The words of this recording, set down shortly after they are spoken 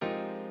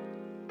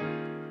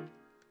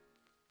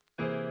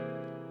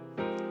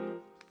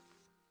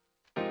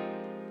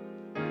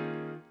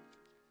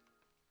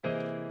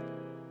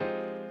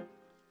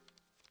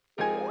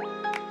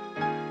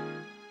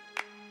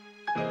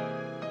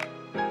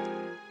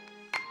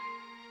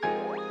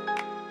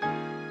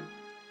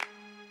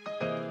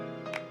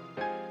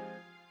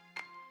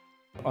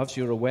As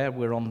you're aware,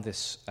 we're on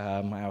this,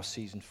 our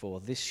season 4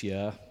 this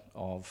year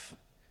of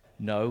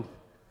Know,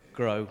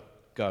 Grow,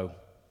 Go.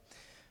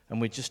 And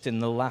we're just in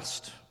the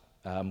last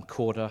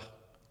quarter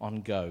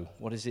on go.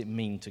 What does it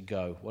mean to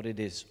go? What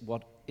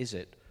is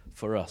it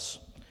for us?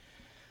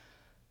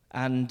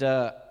 And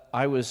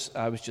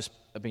I've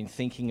been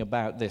thinking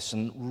about this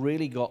and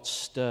really got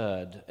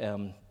stirred,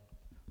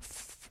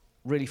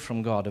 really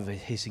from God, of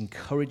his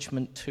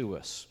encouragement to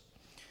us,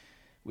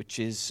 which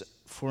is,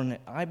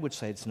 I would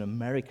say it's an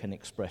American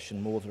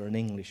expression more than an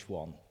English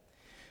one.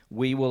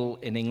 We will,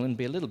 in England,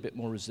 be a little bit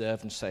more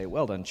reserved and say,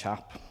 well done,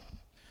 chap,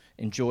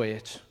 enjoy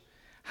it,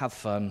 have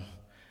fun.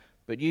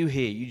 But you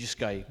here, you just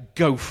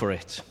go for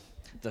it.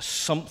 There's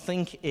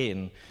something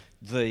in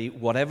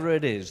whatever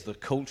it is, the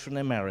culture in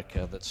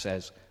America that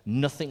says,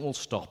 nothing will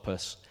stop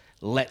us,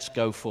 let's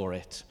go for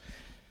it.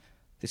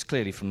 It's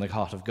clearly from the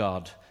heart of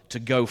God to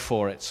go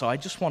for it. So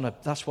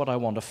that's what I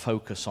want to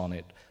focus on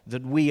it,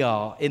 that we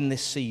are in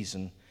this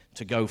season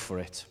to go for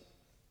it.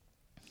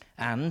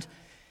 And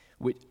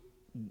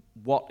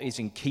what is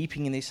in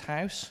keeping in this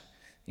house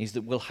is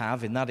that we'll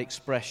have in that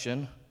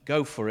expression,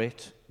 go for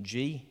it,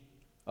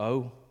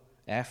 G-O-F-O-R-I-T.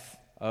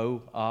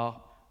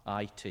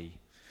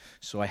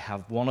 So I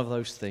have one of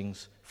those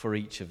things for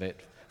each of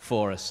it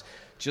for us.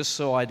 Just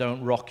so I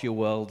don't rock your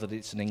world that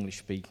it's an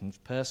English-speaking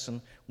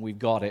person, we've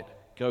got it,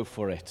 go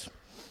for it.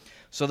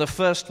 So the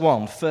first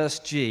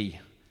G,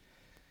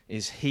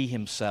 is He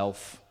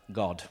Himself,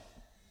 God.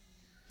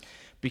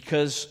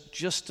 Because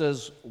just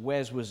as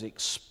Wes was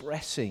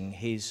expressing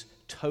his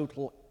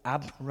total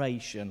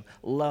admiration,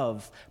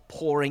 love,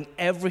 pouring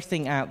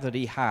everything out that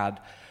he had,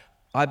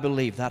 I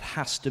believe that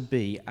has to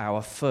be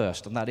our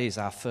first, and that is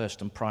our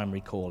first and primary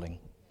calling.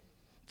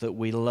 That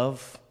we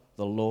love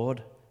the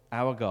Lord,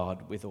 our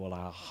God, with all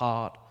our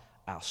heart,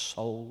 our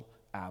soul,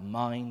 our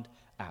mind,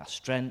 our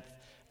strength,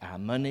 our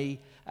money,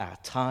 our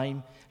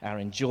time, our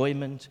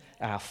enjoyment,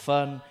 our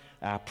fun,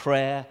 our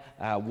prayer,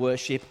 our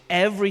worship,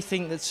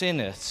 everything that's in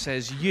us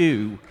says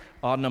you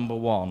are number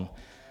one.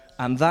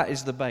 And that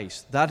is the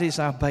base. That is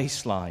our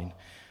baseline.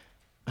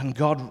 And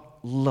God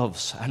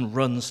loves and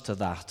runs to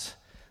that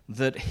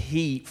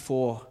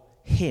for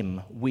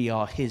Him, we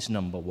are His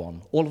number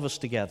one. All of us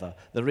together.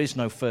 There is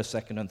no first,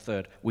 second, and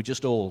third. We're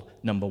just all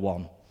number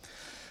one.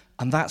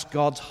 And that's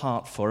God's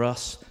heart for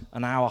us,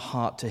 and our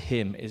heart to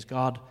Him is,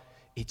 God,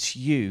 it's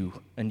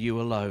you and you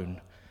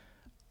alone.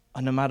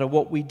 And no matter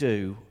what we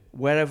do,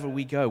 wherever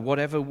we go,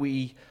 whatever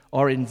we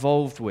are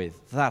involved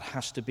with, that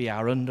has to be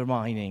our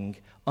underlying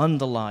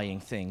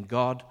thing.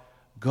 God,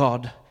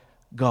 God,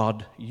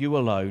 God, you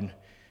alone,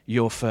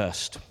 you're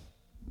first.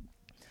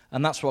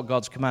 And that's what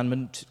God's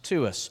commandment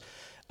to us.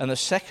 And the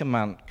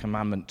second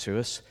commandment to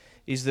us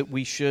is that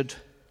we should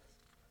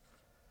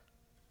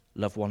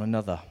love one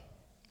another.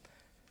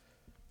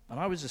 And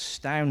I was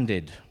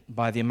astounded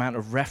by the amount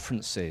of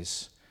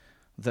references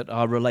that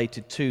are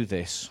related to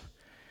this.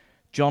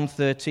 John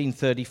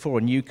 13:34,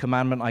 a new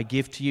commandment I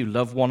give to you,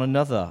 love one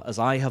another as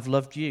I have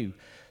loved you.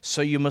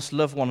 So you must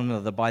love one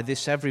another. By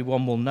this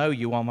everyone will know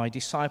you are my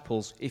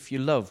disciples if you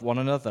love one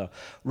another.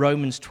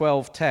 Romans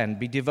 12:10,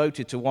 be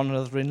devoted to one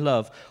another in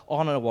love.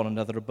 Honor one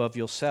another above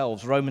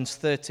yourselves. Romans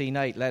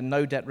 13:8, let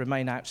no debt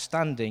remain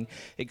outstanding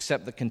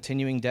except the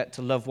continuing debt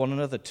to love one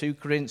another. 2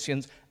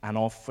 Corinthians, and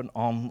off and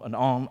on and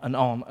on and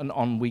on and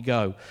on we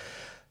go.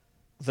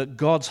 That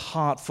God's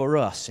heart for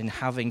us in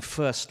having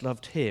first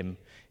loved Him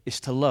is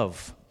to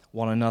love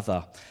one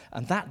another.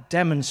 And that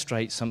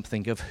demonstrates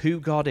something of who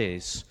God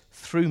is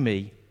through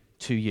me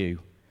to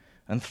you,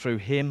 and through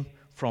Him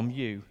from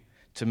you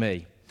to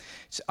me.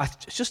 So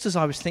just as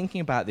I was thinking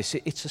about this,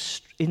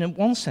 in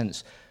one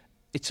sense,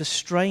 it's a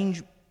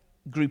strange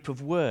group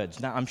of words.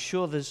 Now, I'm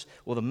sure there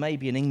may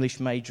be an English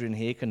major in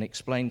here can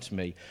explain to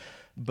me,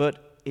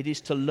 but it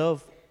is to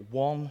love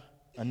one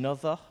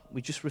another.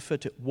 We just refer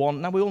to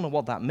one. Now, we all know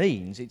what that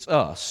means. It's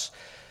us.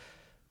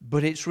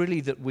 But it's really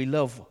that we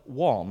love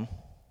one,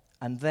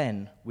 and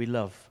then we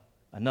love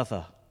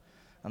another.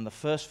 And the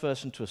first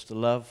person to us to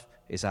love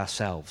is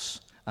ourselves.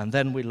 And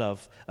then we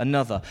love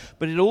another.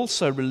 But it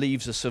also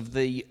relieves us of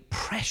the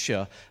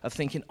pressure of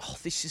thinking,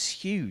 this is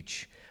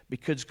huge.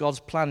 Because God's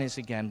plan is,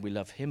 again, we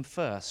love Him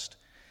first,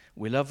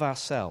 we love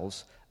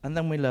ourselves, and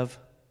then we love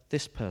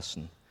this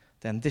person,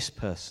 then this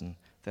person,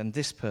 then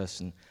this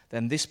person,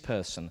 then this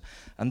person.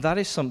 And that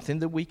is something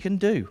that we can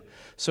do.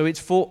 So it's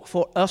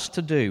for us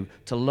to do,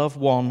 to love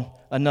one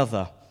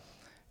another.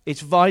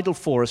 It's vital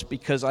for us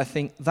because I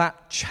think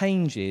that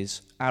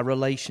changes our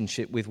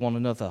relationship with one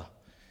another.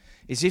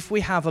 Is if we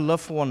have a love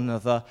for one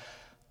another,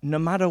 no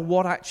matter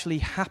what actually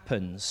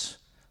happens,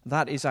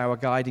 that is our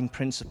guiding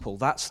principle.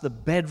 That's the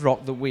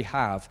bedrock that we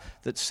have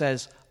that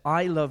says,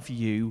 I love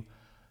you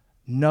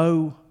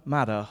no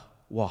matter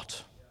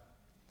what.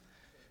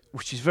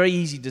 Which is very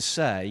easy to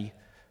say,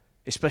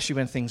 especially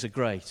when things are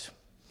great.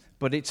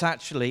 But it's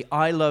actually,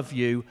 I love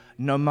you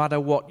no matter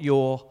what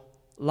you're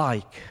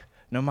like,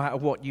 no matter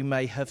what you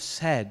may have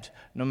said,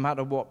 no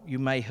matter what you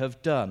may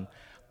have done.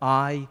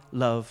 I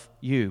love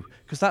you.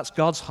 Because that's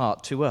God's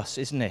heart to us,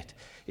 isn't it?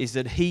 Is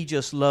that He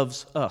just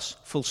loves us,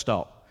 full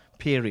stop.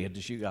 period,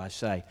 as you guys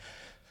say.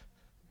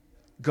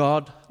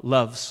 God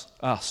loves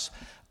us.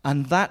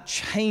 And that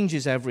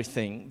changes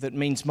everything. That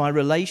means my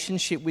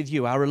relationship with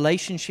you, our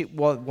relationship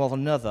with one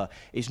another,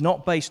 is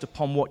not based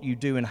upon what you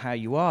do and how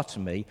you are to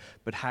me,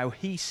 but how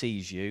he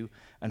sees you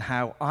and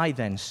how I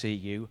then see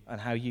you and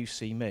how you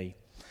see me.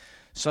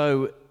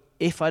 So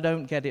if I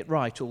don't get it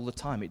right all the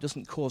time, it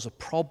doesn't cause a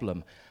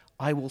problem.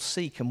 I will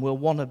seek and will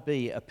want to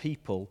be a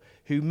people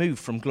who move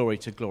from glory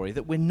to glory,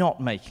 that we're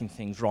not making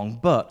things wrong,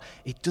 but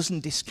it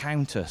doesn't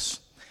discount us.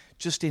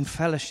 Just in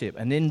fellowship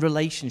and in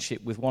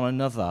relationship with one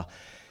another,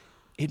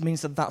 it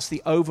means that that's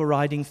the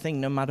overriding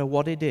thing no matter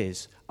what it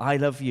is. I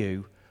love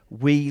you,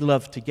 we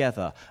love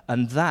together,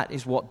 and that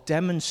is what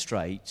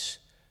demonstrates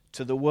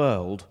to the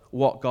world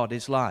what God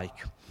is like.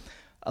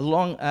 A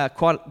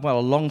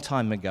long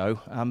time ago,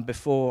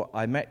 before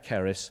I met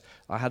Keris,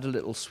 I had a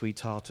little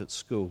sweetheart at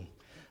school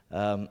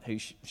who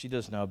she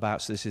does know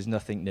about, so this is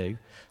nothing new.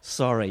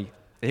 Sorry,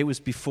 it was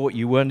before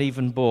you weren't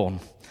even born.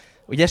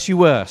 Well, yes, you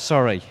were,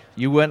 sorry.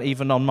 You weren't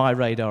even on my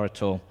radar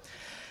at all.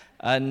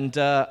 And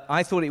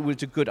I thought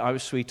I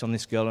was sweet on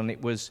this girl, and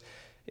it was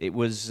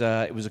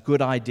a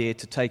good idea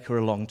to take her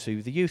along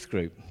to the youth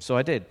group. So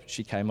I did.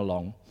 She came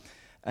along.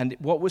 And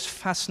what was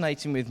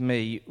fascinating with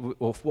me,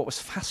 or what was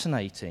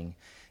fascinating,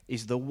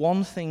 is the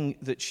one thing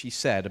that she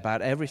said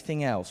about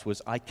everything else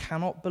was, I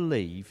cannot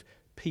believe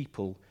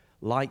people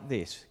like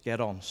this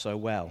get on so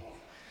well.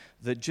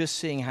 That just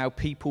seeing how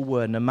people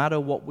were, no matter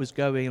what was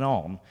going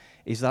on,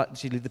 is that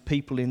actually the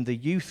people in the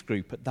youth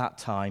group at that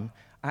time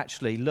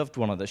actually loved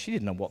one another. She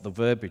didn't know what the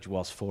verbiage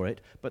was for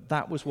it, but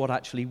that was what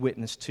actually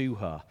witnessed to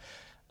her.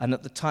 And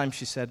at the time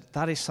she said,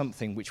 that is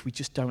something which we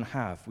just don't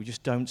have, we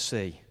just don't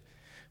see.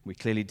 We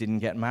clearly didn't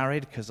get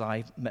married because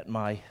I met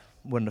my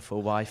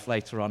wonderful wife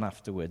later on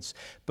afterwards.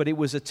 But it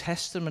was a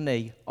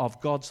testimony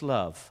of God's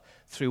love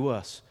through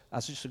us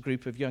as just a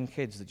group of young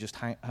kids that just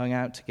hung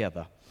out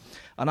together.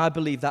 And I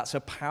believe that's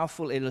a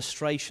powerful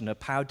illustration, a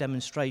power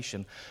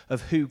demonstration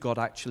of who God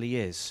actually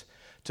is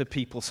to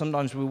people.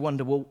 Sometimes we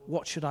wonder, well,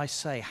 what should I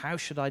say? How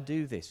should I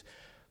do this?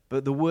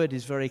 But the word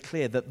is very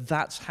clear that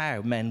that's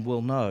how men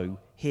will know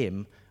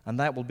him, and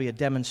that will be a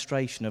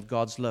demonstration of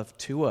God's love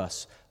to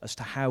us as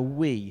to how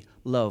we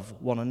love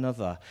one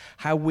another,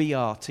 how we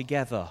are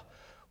together,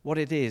 what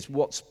it is,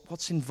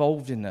 what's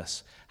involved in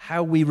us,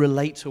 how we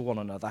relate to one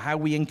another, how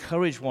we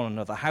encourage one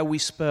another, how we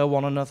spur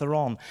one another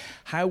on,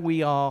 how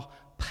we are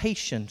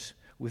patient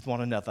with one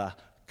another,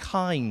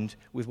 kind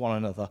with one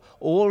another.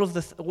 All of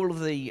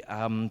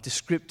the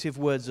descriptive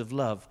words of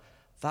love,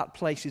 that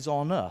places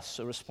on us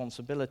a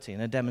responsibility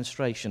and a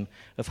demonstration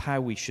of how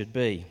we should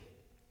be.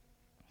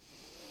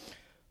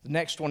 The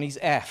next one is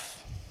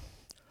F,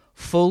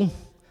 full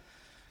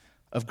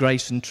of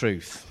grace and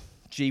truth.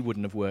 G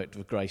wouldn't have worked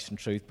with grace and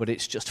truth, but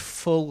it's just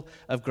full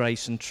of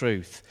grace and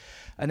truth.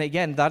 And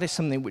again, that is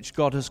something which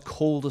God has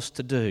called us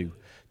to do,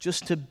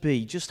 just to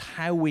be, just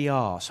how we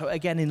are. So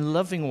again, in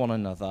loving one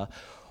another,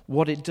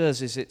 what it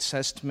does is it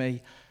says to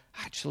me,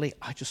 actually,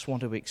 I just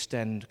want to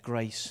extend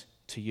grace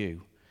to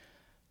you.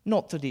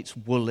 Not that it's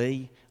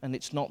woolly, and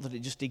it's not that it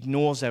just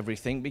ignores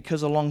everything,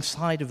 because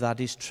alongside of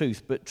that is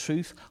truth. But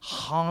truth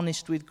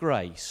harnessed with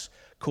grace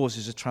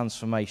causes a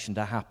transformation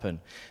to happen,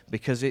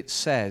 because it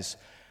says,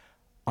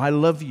 I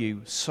love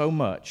you so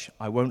much,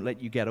 I won't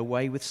let you get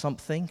away with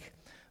something.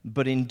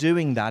 But in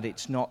doing that,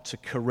 it's not to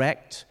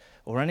correct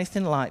or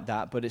anything like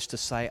that, but it's to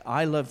say,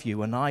 I love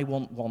you and I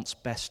want what's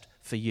best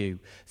for you.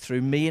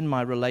 Through me and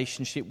my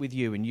relationship with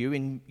you, and you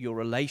in your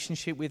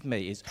relationship with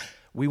me, is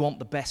we want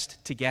the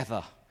best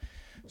together.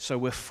 So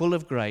we're full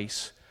of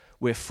grace,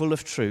 we're full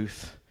of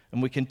truth,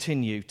 and we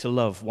continue to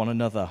love one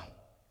another.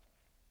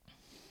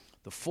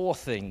 The fourth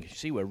thing,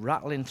 see, we're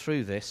rattling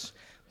through this,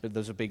 but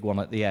there's a big one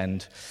at the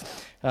end,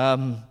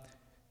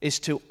 is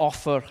to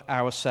offer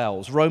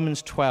ourselves.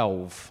 Romans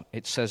 12,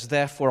 it says,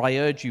 therefore I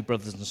urge you,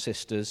 brothers and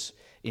sisters,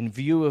 in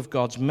view of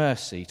God's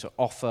mercy, to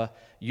offer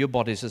your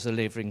bodies as a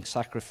living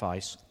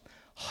sacrifice,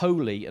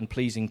 holy and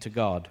pleasing to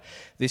God.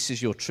 This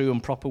is your true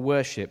and proper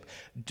worship.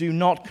 Do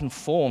not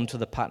conform to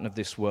the pattern of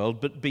this world,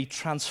 but be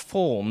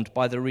transformed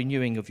by the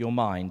renewing of your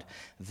mind.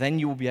 Then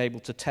you will be able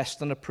to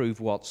test and approve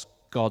what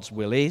God's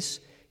will is,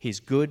 his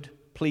good,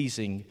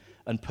 pleasing,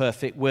 and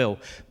perfect will.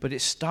 But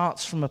it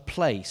starts from a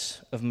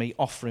place of me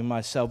offering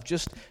myself,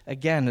 just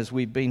again, as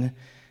we've been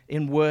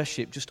in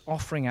worship, just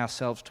offering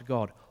ourselves to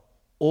God.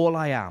 All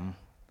I am,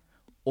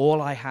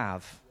 all I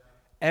have,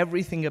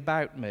 everything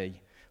about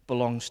me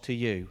belongs to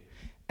you.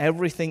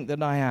 Everything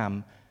that I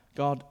am,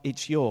 God,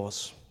 it's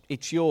yours.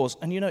 It's yours.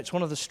 And you know, it's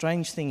one of the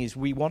strange things is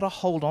we want to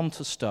hold on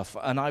to stuff,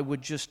 and I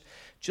would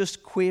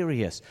just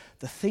query us.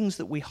 The things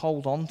that we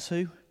hold on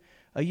to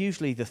are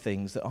usually the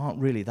things that aren't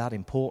really that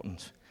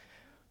important.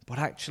 But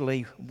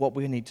actually, what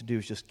we need to do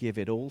is just give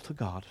it all to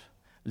God.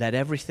 Let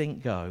everything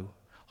go.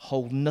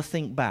 Hold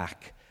nothing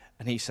back.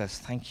 And he says,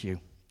 thank you.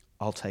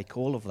 I'll take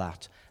all of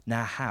that.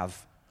 Now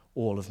have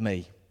all of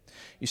me.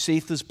 You see,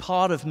 if there's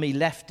part of me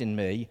left in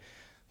me,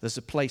 there's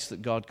a place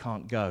that God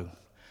can't go.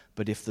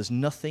 But if there's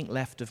nothing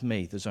left of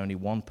me, there's only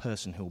one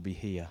person who will be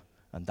here,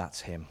 and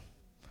that's him.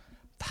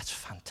 That's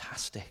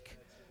fantastic.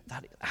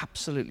 That is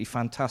absolutely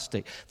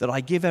fantastic. That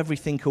I give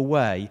everything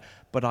away,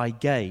 but I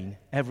gain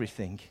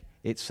everything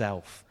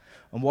itself.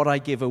 And what I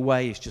give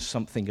away is just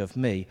something of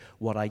me.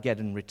 What I get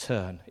in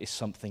return is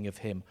something of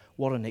him.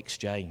 What an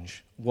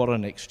exchange. What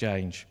an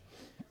exchange.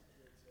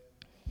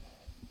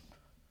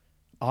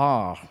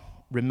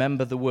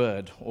 Remember the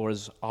word, or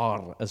as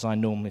I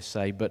normally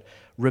say, but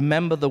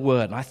remember the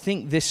word. And I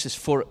think this is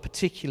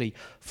particularly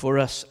for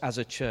us as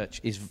a church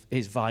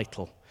is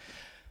vital.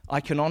 I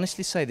can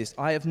honestly say this.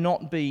 I've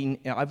not been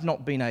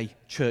a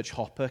church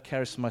hopper.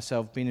 Keris and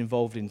myself been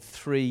involved in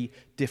 3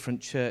 different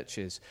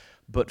churches,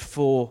 but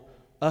for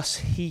us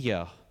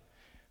here,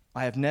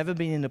 I have never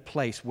been in a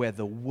place where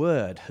the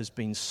word has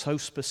been so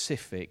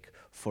specific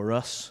for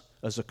us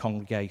as a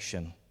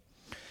congregation.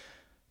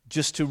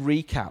 Just to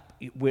recap,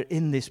 we're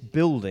in this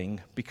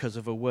building because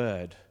of a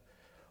word.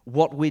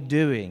 What we're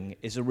doing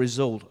is a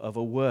result of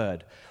a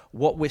word.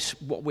 What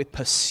we're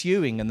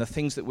pursuing and the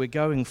things that we're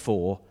going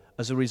for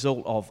as a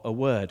result of a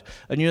word.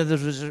 And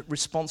there's a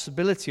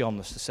responsibility on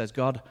us that says,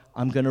 God,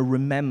 I'm going to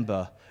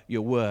remember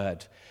your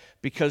word.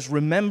 Because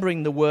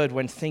remembering the word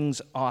when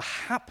things are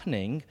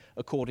happening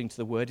according to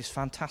the word is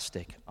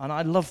fantastic. And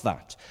I love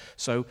that.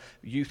 So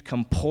youth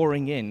come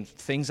pouring in,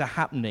 things are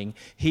happening,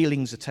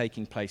 healings are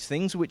taking place,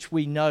 things which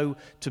we know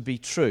to be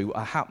true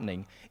are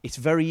happening. It's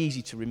very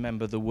easy to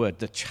remember the word.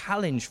 The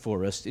challenge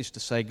for us is to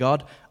say,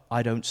 God,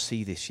 I don't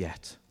see this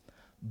yet.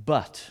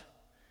 But,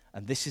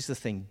 and this is the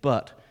thing,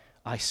 but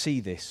I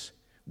see this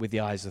with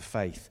the eyes of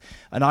faith.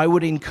 And I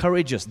would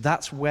encourage us,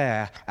 that's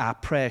where our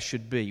prayer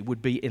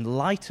would be in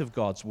light of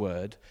God's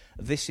word.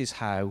 This is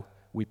how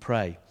we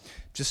pray.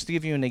 Just to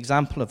give you an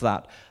example of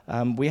that,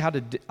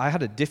 I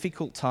had a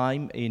difficult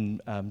time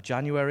in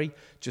January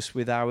just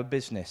with our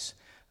business.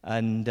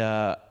 And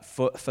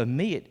for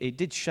me, it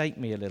did shake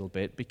me a little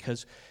bit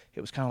because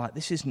it was kind of like,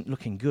 this isn't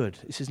looking good.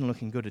 This isn't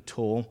looking good at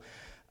all.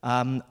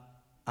 And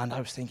I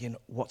was thinking,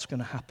 what's going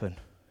to happen?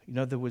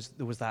 There was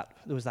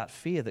that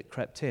fear that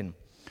crept in.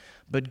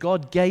 But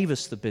God gave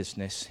us the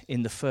business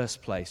in the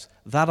first place.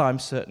 That I'm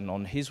certain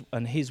on.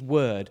 His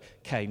word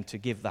came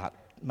to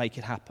make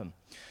it happen.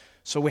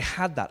 So we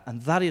had that,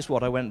 and that is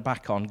what I went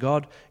back on.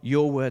 God,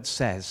 your word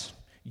says,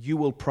 you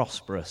will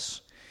prosper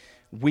us.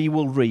 We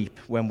will reap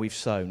when we've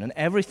sown. And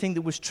everything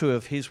that was true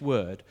of his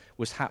word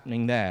was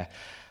happening there.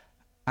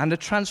 And a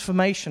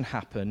transformation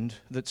happened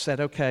that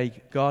said,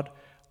 okay, God,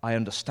 I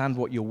understand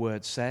what your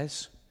word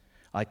says.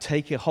 I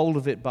take a hold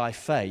of it by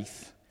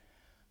faith.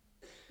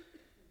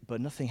 But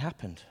nothing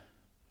happened.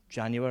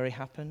 January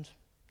happened,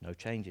 no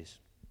changes.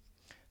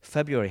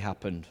 February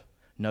happened,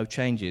 no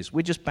changes.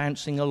 We're just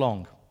bouncing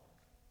along.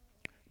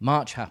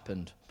 March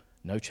happened,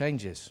 no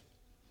changes.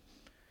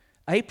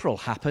 April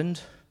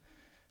happened,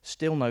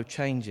 still no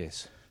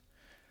changes.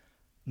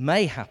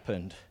 May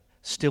happened,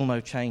 still no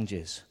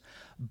changes.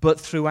 But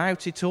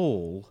throughout it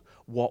all,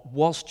 what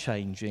was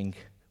changing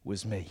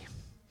was me.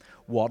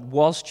 What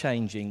was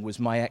changing was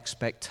my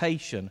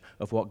expectation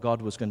of what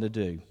God was going to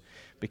do.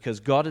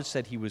 Because God had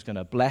said he was going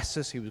to bless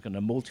us, he was going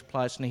to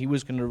multiply us, and he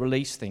was going to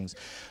release things.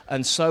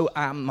 And so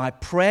my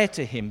prayer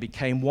to him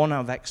became one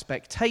of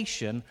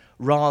expectation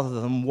rather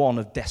than one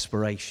of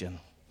desperation.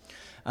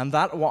 And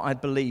that, what I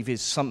believe,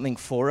 is something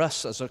for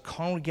us as a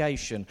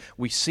congregation.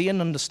 We see and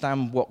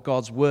understand what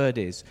God's word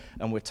is,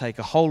 and we take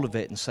a hold of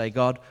it and say,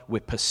 God,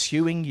 we're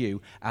pursuing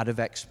you out of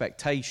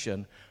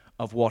expectation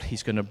of what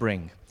he's going to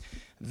bring.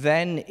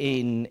 Then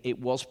it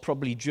was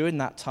probably during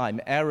that time,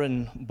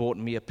 Aaron bought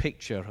me a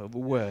picture of a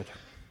word.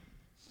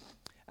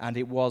 And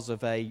it was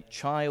of a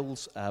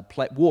child's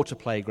water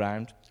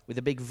playground with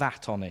a big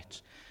vat on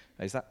it.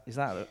 Do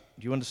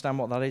you understand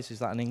what that is? Is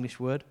that an English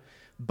word?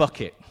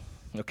 Bucket.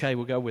 Okay,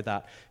 we'll go with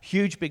that.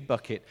 Huge big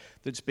bucket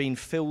that's been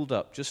filled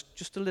up,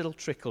 just a little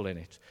trickle in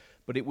it.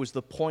 But it was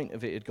the point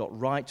of it had got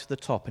right to the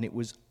top, and it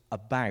was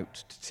about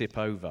to tip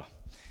over.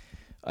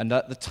 And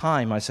at the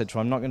time, I said to her,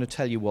 I'm not going to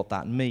tell you what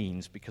that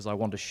means because I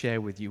want to share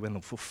with you when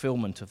the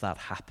fulfillment of that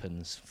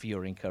happens for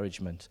your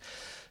encouragement.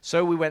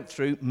 So we went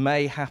through.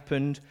 May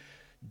happened,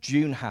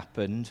 June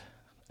happened,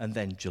 and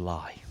then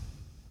July.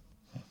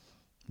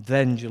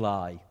 Then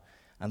July.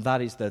 And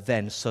that is the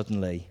then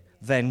suddenly,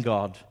 then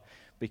God.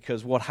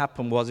 Because what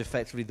happened was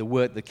effectively the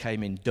work that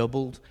came in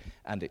doubled,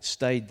 and it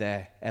stayed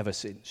there ever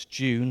since.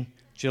 June,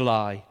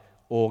 July,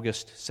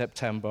 August,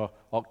 September,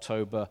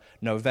 October,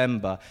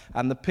 November.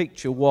 And the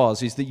picture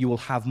is that you will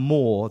have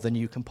more than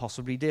you can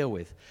possibly deal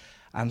with.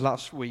 And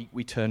last week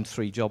we turned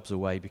 3 jobs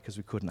away because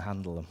we couldn't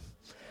handle them,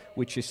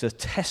 which is a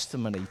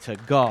testimony to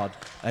God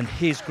and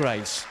his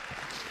grace.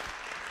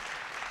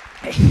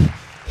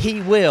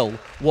 He will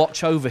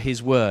watch over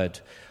his word.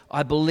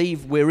 I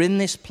believe we're in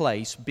this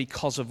place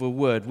because of a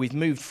word. We've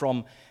moved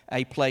from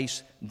a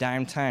place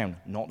downtown,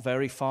 not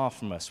very far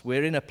from us.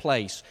 We're in a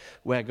place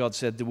where God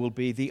said there will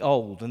be the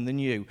old and the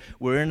new.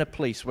 We're in a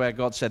place where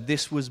God said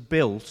this was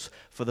built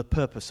for the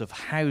purpose of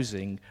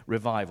housing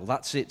revival.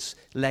 That's its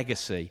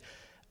legacy.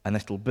 And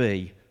it'll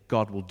be,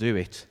 God will do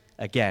it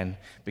again.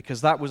 Because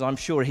that was, I'm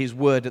sure, his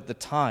word at the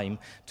time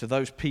to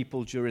those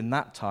people during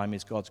that time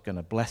is God's going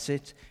to bless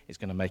it, he's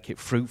going to make it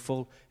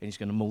fruitful, and he's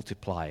going to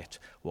multiply it.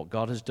 What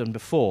God has done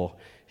before,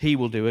 he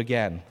will do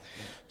again.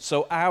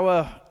 So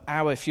our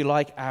if you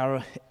like,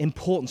 our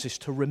importance is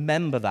to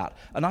remember that.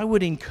 And I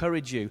would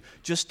encourage you,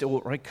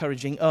 or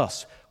encouraging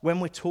us, when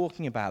we're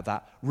talking about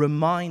that,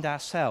 remind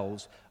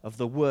ourselves of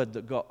the word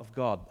that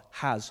God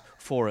has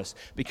for us,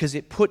 because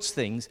it puts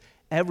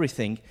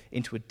everything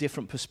into a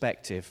different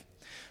perspective.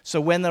 So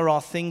when there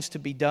are things to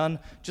be done,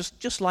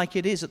 just like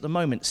it is at the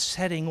moment,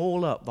 setting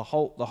all up, the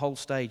whole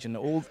stage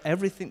and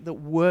everything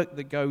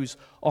that goes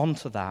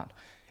onto that,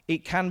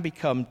 it can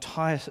become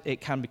tiresome.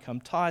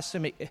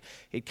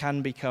 It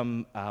can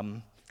become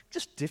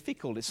just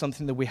difficult. It's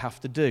something that we have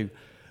to do.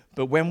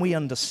 But when we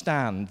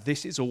understand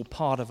this is all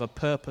part of a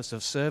purpose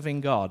of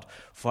serving God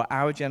for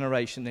our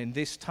generation in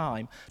this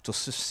time to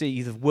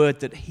see the word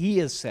that he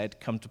has said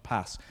come to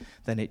pass,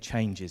 then it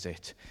changes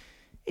it.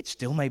 It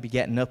still may be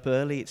getting up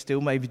early, it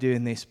still may be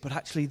doing this, but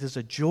actually there's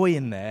a joy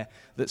in there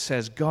that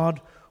says, God,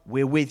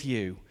 we're with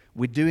you.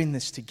 We're doing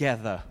this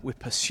together. We're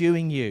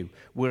pursuing you.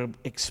 We're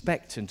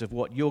expectant of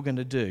what you're going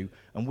to do,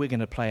 and we're going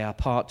to play our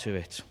part to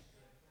it.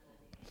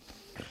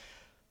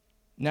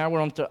 Now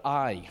we're on to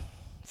I,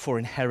 for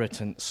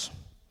inheritance.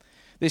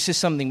 This is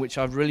something which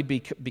I've really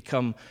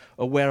become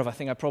aware of. I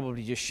think I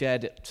probably just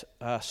shared it,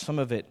 some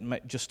of it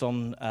just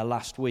on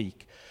last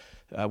week.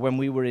 When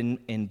we were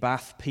in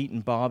Bath, Pete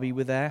and Barbie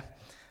were there,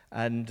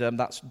 and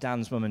that's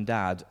Dan's mum and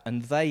dad,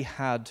 and they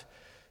had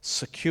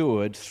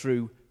secured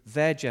through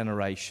their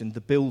generation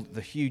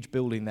the huge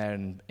building there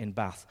in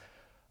Bath,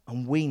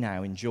 and we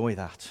now enjoy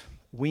that.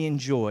 We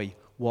enjoy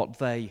what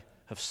they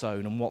have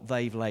sown and what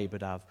they've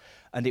laboured of,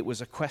 and it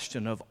was a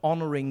question of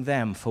honouring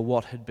them for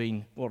what had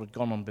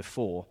gone on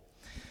before.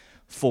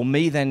 For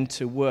me then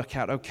to work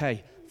out,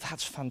 okay,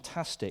 that's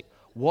fantastic.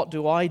 What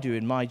do I do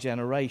in my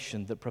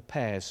generation that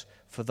prepares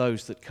for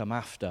those that come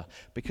after?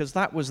 Because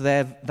that was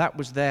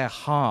their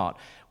heart.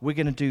 We're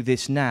going to do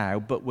this now,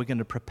 but we're going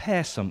to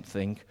prepare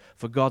something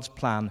for God's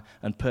plan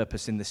and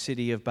purpose in the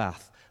city of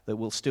Bath that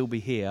will still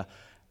be here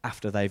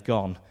after they've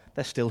gone.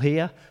 They're still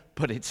here,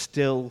 but it's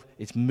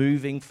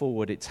moving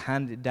forward, it's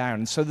handed down.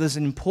 And so there's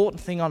an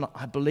important thing,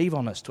 I believe,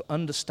 on us to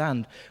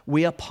understand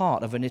we are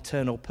part of an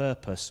eternal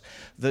purpose.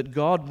 That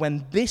God,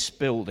 when this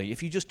building,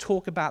 if you just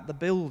talk about the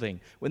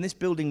building, when this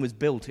building was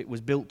built, it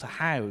was built to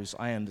house,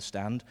 I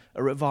understand,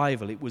 a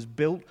revival. It was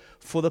built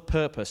for the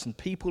purpose, and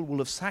people will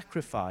have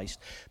sacrificed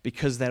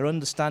because their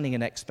understanding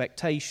and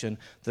expectation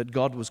that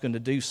God was going to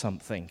do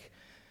something.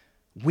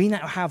 We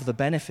now have the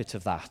benefit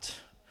of that.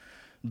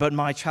 But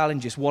my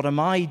challenge is, what am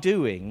I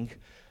doing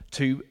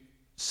to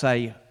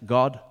say,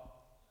 God,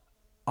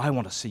 I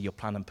want to see your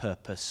plan and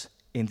purpose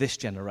in this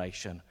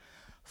generation.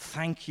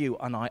 Thank you,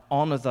 and I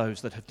honor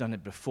those that have done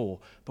it before.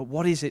 But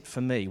what is it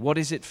for me? What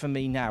is it for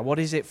me now? What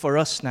is it for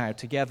us now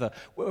together?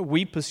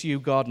 We pursue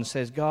God and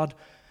says, God,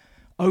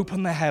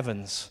 open the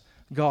heavens.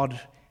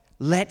 God,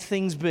 let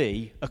things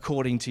be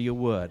according to your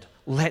word.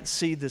 Let's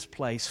see this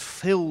place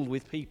filled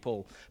with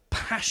people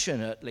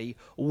passionately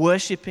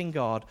worshiping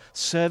God,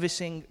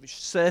 serving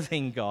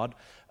God,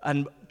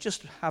 and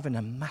just having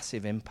a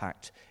massive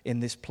impact in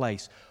this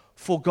place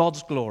for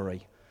God's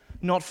glory.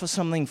 Not for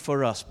something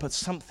for us, but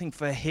something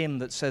for him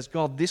that says,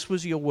 God, this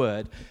was your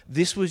word.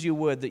 This was your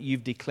word that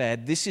you've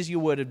declared. This is your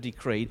word of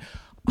decree.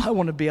 I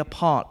want to be a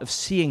part of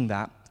seeing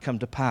that come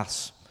to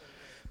pass.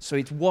 So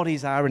it's what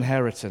is our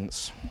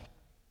inheritance.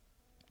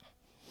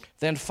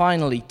 Then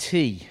finally,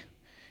 T.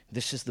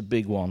 This is the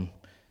big one.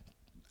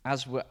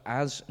 As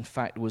in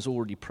fact was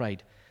already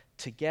prayed,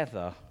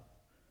 together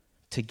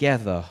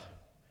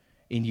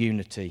in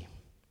unity.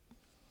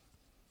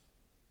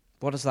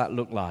 What does that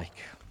look like?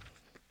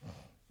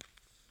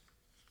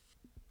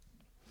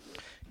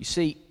 You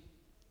see,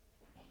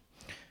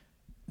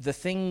 the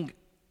thing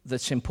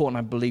that's important,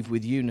 I believe,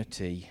 with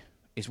unity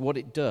is what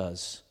it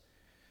does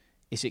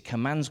is it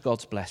commands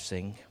God's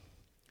blessing,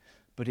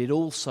 but it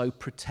also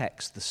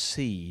protects the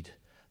seed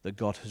that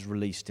God has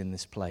released in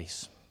this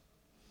place.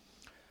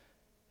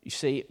 You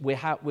see,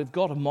 we've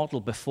got a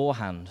model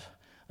beforehand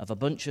of a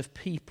bunch of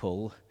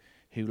people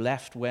who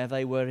left where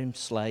they were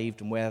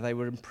enslaved and where they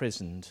were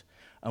imprisoned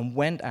and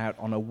went out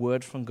on a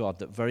word from God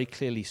that very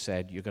clearly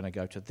said, you're going to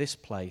go to this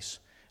place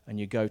and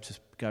you're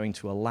going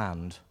to a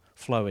land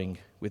flowing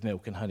with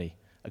milk and honey,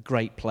 a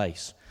great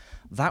place.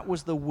 That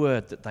was the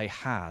word that they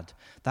had.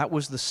 That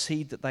was the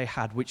seed that they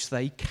had, which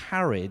they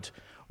carried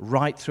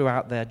right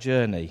throughout their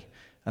journey,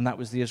 and that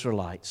was the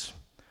Israelites.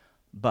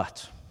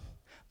 But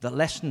the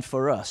lesson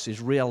for us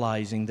is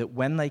realizing that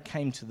when they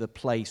came to the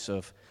place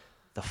of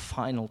the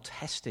final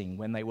testing,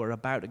 when they were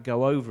about to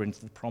go over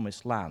into the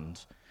promised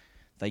land,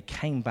 they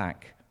came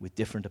back with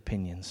different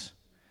opinions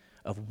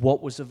of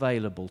what was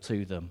available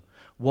to them.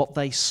 What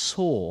they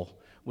saw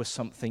was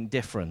something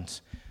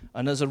different.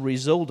 And as a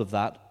result of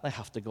that, they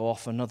have to go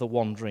off another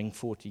wandering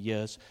 40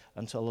 years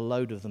until a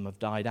load of them have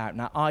died out.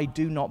 Now, I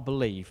do not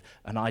believe,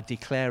 and I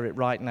declare it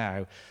right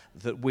now,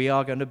 that we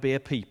are going to be a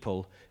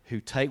people who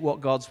take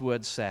what God's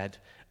word said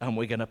and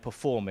we're going to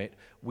perform it.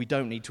 We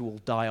don't need to all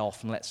die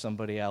off and let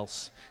somebody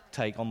else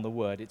take on the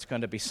word. It's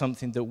going to be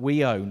something that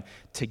we own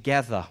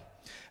together.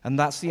 And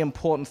that's the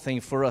important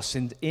thing for us.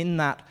 In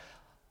that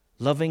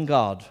loving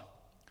God,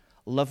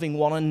 loving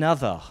one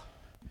another,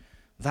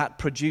 that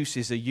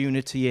produces a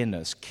unity in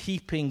us,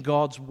 keeping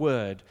God's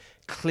word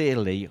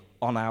clearly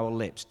on our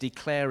lips,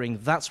 declaring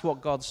that's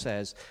what God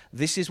says,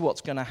 this is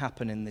what's going to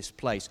happen in this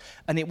place.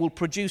 And it will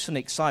produce an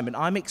excitement.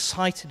 I'm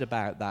excited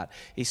about that,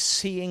 is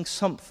seeing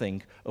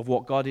something of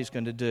what God is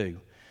going to do.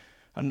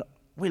 And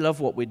we love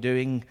what we're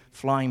doing,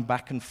 flying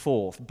back and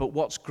forth. But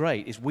what's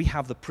great is we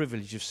have the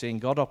privilege of seeing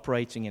God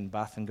operating in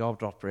Bath and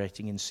God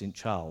operating in St.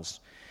 Charles.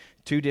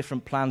 2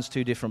 different plans,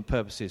 2 different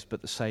purposes,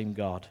 but the same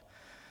God.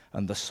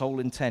 And the sole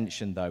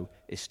intention, though,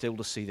 is still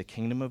to see the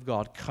kingdom of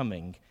God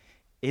coming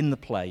in the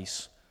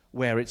place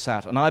where it's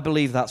at. And I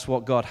believe that's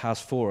what God has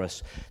for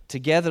us.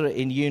 Together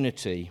in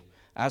unity,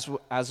 as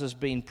has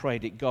been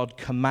prayed, God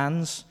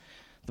commands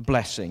the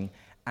blessing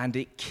and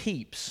it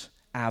keeps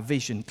our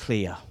vision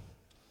clear.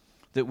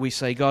 That we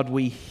say, God,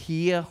 we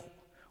hear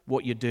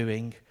what you're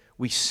doing,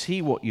 we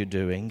see what you're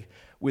doing.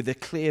 With a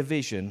clear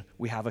vision,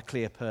 we have a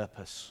clear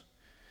purpose.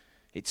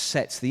 It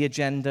sets the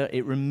agenda.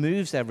 It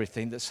removes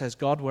everything that says,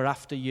 God, we're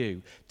after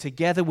you.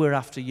 Together we're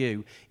after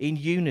you. In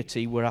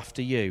unity, we're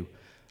after you.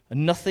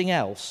 And nothing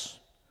else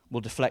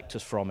will deflect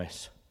us from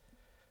it.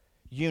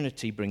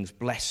 Unity brings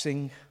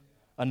blessing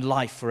and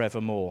life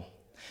forevermore.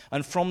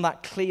 And from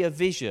that clear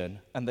vision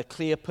and the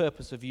clear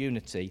purpose of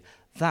unity,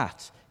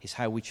 that is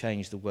how we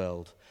change the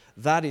world.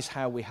 That is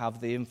how we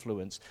have the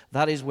influence.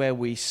 That is where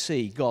we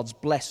see God's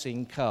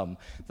blessing come.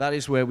 That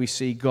is where we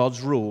see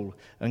God's rule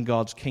and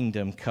God's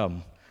kingdom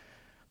come.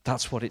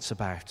 That's what it's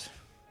about.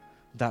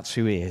 That's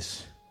who he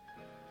is.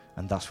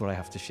 And that's what I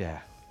have to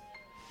share.